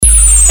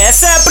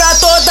Essa é pra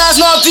todas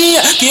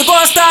novinhas que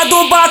gosta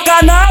do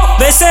bacanal.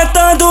 Vem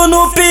sentando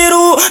no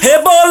peru,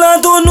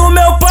 rebolando no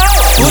meu pau.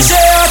 O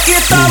Jean que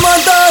tá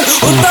mandando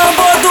o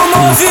tambor do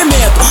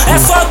movimento. É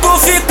só tu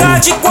ficar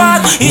de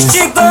quatro,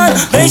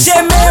 esticando, vem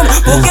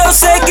gemendo. Porque eu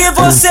sei que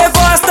você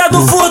gosta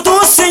do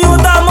furducinho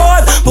da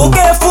moda.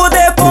 Porque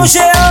fuder com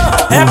Jean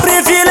é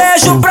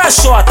privilégio pra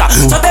xota.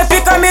 Só tem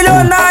fica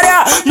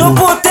milionária no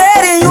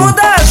puteirinho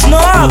das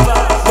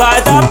novas.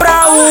 Vai dar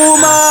pra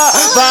uma,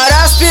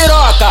 várias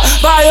piroca.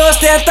 Vai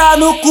ostentar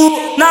no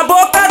cu, na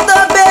boca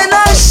também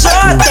na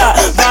xota.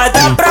 Vai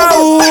dar pra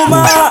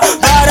uma,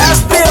 várias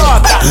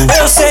piroca.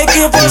 Eu sei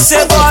que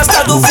você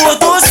gosta do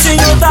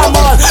furducinho da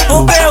moda.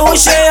 Porque o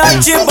Jean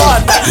te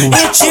bota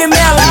e te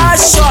mela a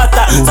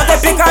xota. Só tem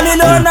fica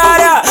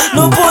milionária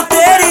no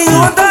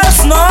puteirinho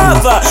das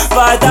novas.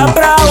 Vai dar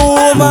pra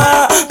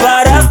uma,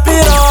 várias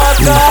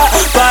piroca.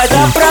 Vai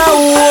dar pra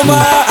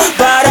uma,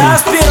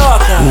 várias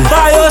piroca.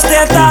 Vai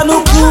ostentar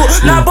no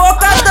cu, na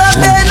boca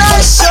também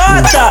na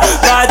xota.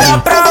 Vai dar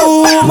pra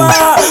uma,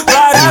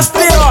 várias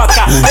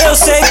piroca. Eu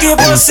sei que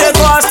você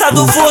gosta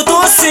do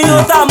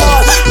furducinho da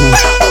moda.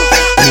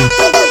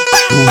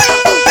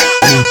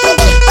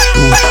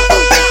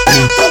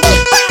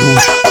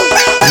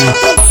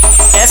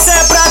 Essa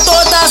é pra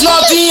todas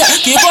novinhas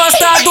que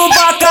gosta do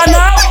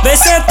bacanal. Vem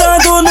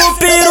sentando no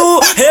peru,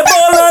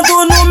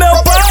 rebolando no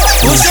meu pau.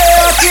 O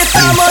Jean que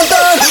tá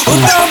mandando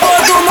o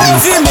tambor do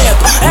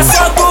movimento. É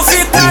só tu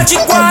ficar de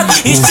quatro,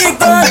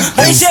 esticando,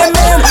 vem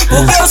gemendo.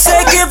 Porque eu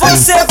sei que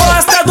você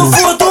gosta do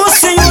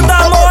furducinho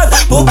da moda.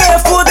 Porque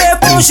fuder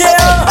com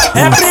Jean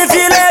é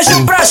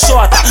privilégio pra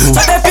xota.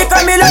 Só tem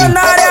fica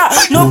milionária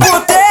no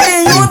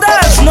puteirinho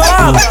das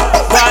novas.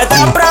 Vai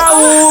dar pra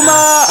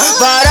uma,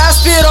 várias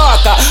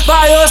piroca.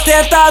 Vai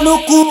ostentar no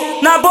cu,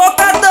 na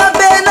boca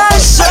também na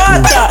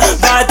xota.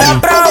 Vai dar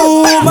pra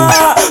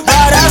uma,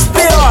 várias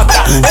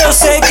piroca. Eu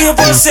sei que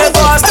você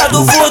gosta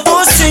do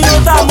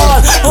furducinho da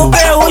moda.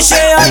 Porque o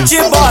Jean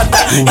te bota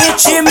e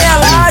te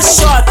mela a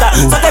xota.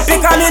 Só tem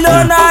fica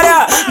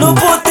milionária no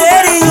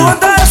puteirinho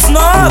das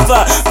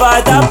novas.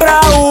 Vai dar pra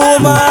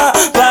uma,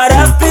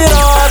 várias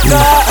piroca.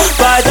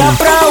 Vai dar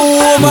pra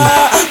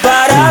uma,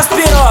 várias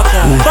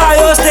piroca.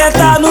 Vai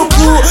ostentar no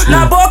cu,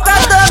 na boca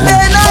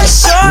também na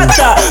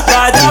xota.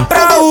 Vai dar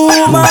pra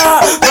uma,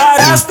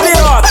 várias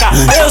piroca.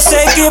 Eu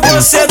sei que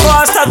você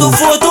gosta do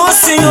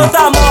furducinho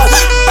da moda.